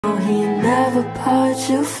No, he never bought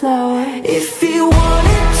you flower. If he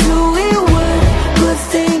wanted to, he would, but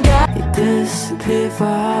thank God he disappeared for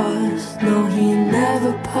hours. No, he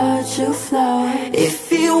never bought you flower. If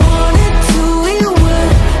he wanted to, he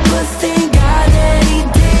would, but thank God that he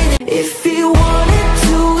didn't. If he wanted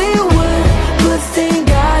to, he would, but thank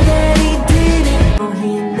God that he didn't. No,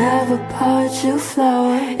 he never bought you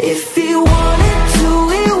flower. If he wanted to,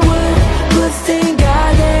 he would, but thank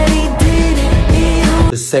God that he didn't.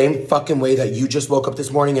 The same fucking way that you just woke up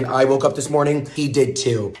this morning and I woke up this morning, he did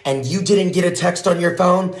too. And you didn't get a text on your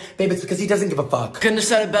phone? Babe, it's because he doesn't give a fuck. Couldn't have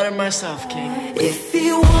said it better myself, King. If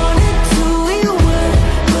he wanted to, he would,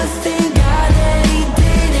 but thank God that he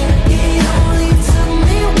didn't. It only took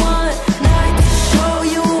me one night to show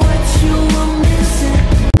you what you were missing.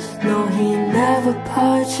 No, he never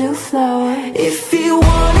bought you flower. If he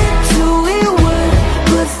wanted to, he would,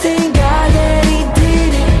 but thank God that he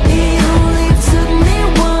didn't. It only took me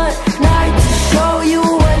one night to show you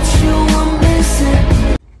what you were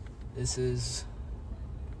missing. This is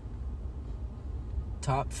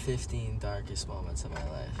top 15 darkest moments of my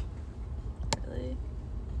life. Really?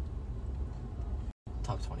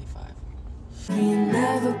 Top 25. He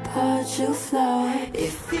never bought you flower.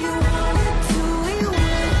 If he wanted to, he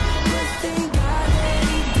would, but thank God that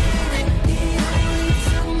he didn't. It only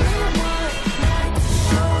took me one night to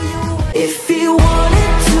show you what. If he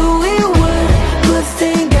wanted to, he would, but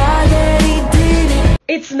thank God that he didn't.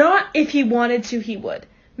 It's not if he wanted to, he would.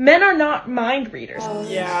 Men are not mind readers.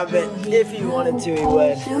 Yeah, but if he wanted to, he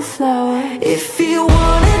would. You flower. If he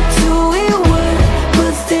wanted to, he would,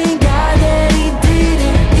 but thank God that he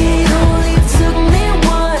didn't. It only took me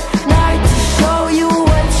one night to show you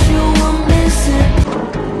what you were missing.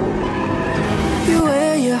 You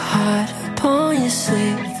wear your heart upon your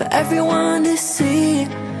sleeve for everyone to see.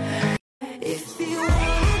 If he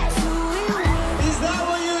wanted to, he would. Is that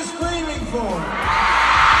what you're screaming for?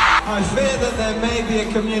 I fear that there may be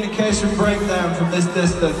a communication breakdown from this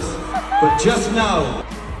distance, but just know,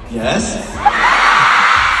 yes?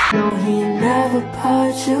 No, he never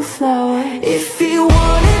bought you flower. If he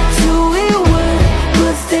wanted to, he would,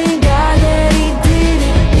 but thank God that he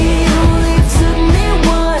didn't. It only took me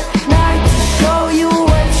one night to show you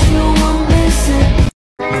what you were missing.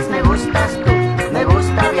 Me gustas tú, me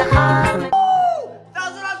gusta viajar.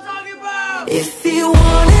 That's what I'm talking about! If he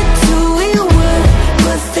wanted to, he would,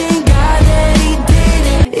 but thank God that he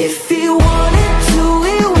didn't. If he wanted to,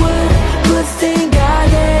 he would, but thank God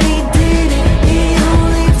that he didn't. It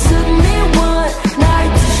only took me one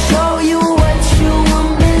night to show you what you were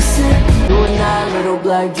missing. You in that little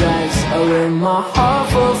black dress, I wear my heart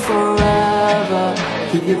for forever.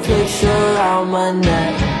 Keep your picture around my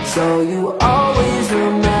neck, so you always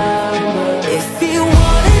remember. If he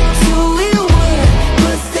wanted to, he would,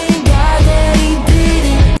 but thank God that he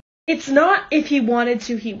didn't. It's not if he wanted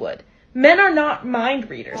to, he would. Men are not mind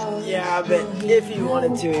readers. Yeah, but if he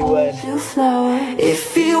wanted to, he would. You flower.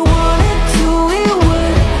 If he wanted to, he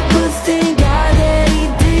would, but thank God that he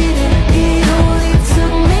didn't. It only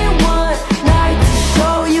took me one night to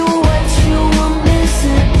show you what you were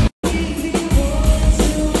missing.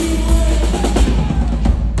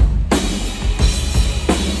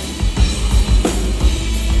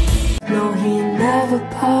 No, he never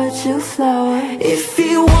bought you flower. If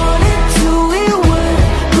he wanted